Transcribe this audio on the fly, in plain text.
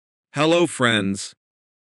Hello friends!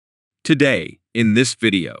 Today, in this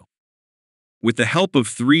video, with the help of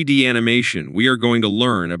 3D animation, we are going to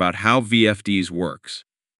learn about how VFDs works.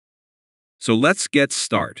 So let's get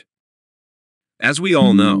started. As we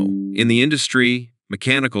all know, in the industry,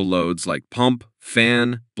 mechanical loads like pump,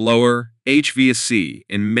 fan, blower, HVAC,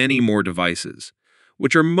 and many more devices,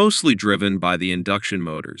 which are mostly driven by the induction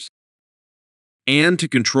motors. And to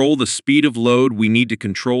control the speed of load, we need to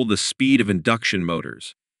control the speed of induction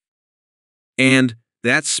motors. And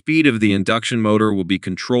that speed of the induction motor will be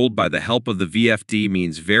controlled by the help of the VFD,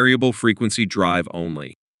 means variable frequency drive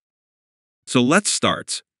only. So let's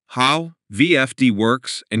start how VFD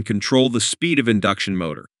works and control the speed of induction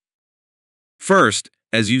motor. First,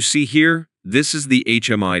 as you see here, this is the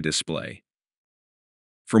HMI display,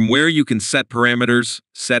 from where you can set parameters,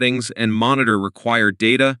 settings, and monitor required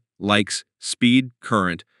data like speed,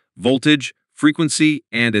 current, voltage, frequency,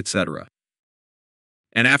 and etc.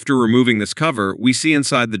 And after removing this cover, we see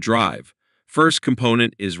inside the drive, first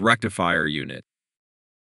component is rectifier unit,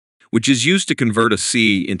 which is used to convert a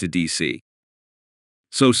C into DC.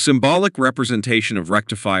 So symbolic representation of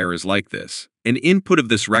rectifier is like this. An input of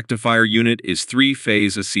this rectifier unit is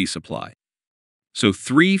 3-phase AC supply. So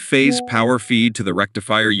 3-phase power feed to the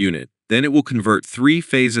rectifier unit, then it will convert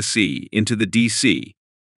 3-phase AC into the DC.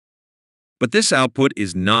 But this output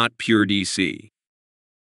is not pure DC.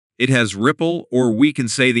 It has ripple, or we can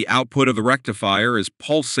say the output of the rectifier is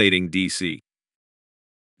pulsating DC.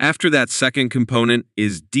 After that, second component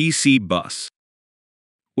is DC bus,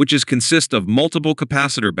 which consists of multiple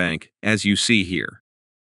capacitor bank, as you see here,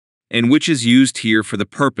 and which is used here for the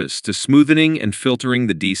purpose to smoothing and filtering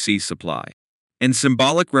the DC supply. And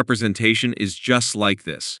symbolic representation is just like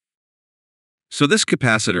this. So this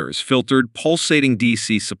capacitor is filtered pulsating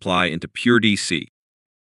DC supply into pure DC,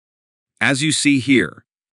 as you see here.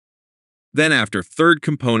 Then after, third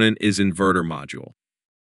component is inverter module,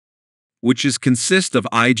 which consists of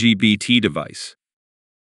IGBT device,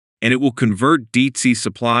 and it will convert DC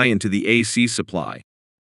supply into the AC supply.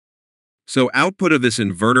 So output of this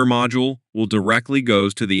inverter module will directly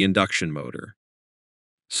goes to the induction motor.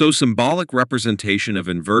 So symbolic representation of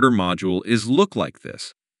inverter module is look like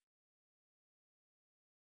this.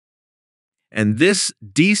 And this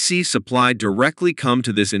DC supply directly come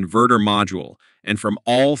to this inverter module, and from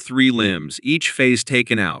all three limbs, each phase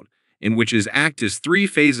taken out, in which act as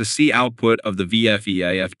 3-phase AC output of the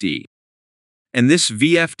VFD. And this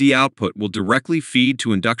VFD output will directly feed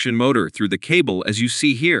to induction motor through the cable, as you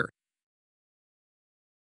see here.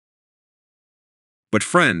 But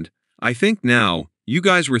friend, I think now you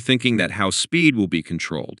guys were thinking that how speed will be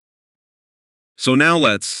controlled. So now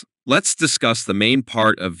let's discuss the main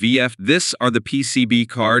part of VFD. This are the PCB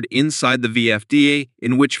card inside the VFD,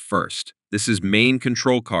 in which first, this is main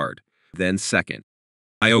control card, then second,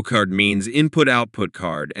 I/O card means input-output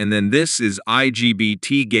card, and then this is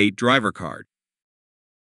IGBT gate driver card,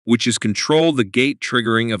 which control the gate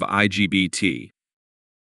triggering of IGBT.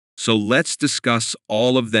 So let's discuss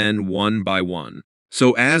all of them one by one.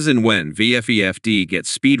 So as and when VFD gets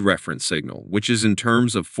speed reference signal, which is in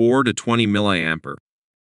terms of 4 to 20 milliampere,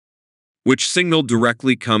 which signal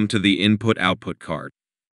directly come to the input-output card.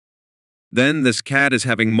 Then this CAD is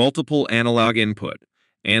having multiple analog input,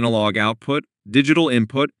 analog output, digital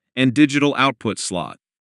input, and digital output slot.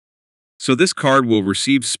 So this card will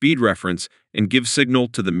receive speed reference and give signal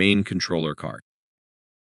to the main controller card.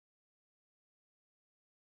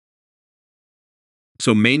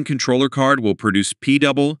 So main controller card will produce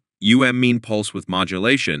PWM mean pulse with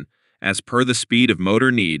modulation as per the speed of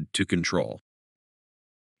motor need to control.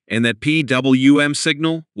 And that PWM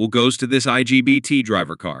signal will goes to this IGBT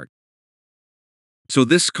driver card. So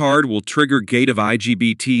this card will trigger gate of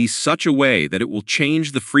IGBT such a way that it will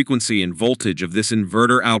change the frequency and voltage of this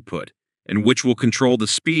inverter output, and which will control the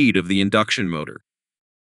speed of the induction motor.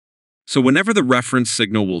 So whenever the reference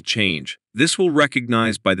signal will change, this will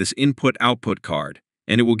recognize by this input-output card,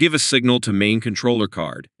 and it will give a signal to main controller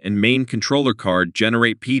card, and main controller card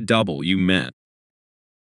generate PWM.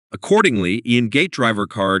 Accordingly, in gate driver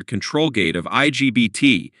card control gate of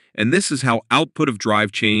IGBT, and this is how output of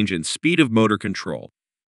drive change and speed of motor control.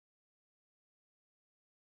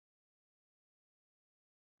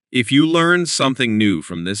 If you learned something new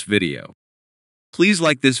from this video, please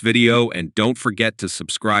like this video and don't forget to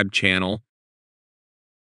subscribe channel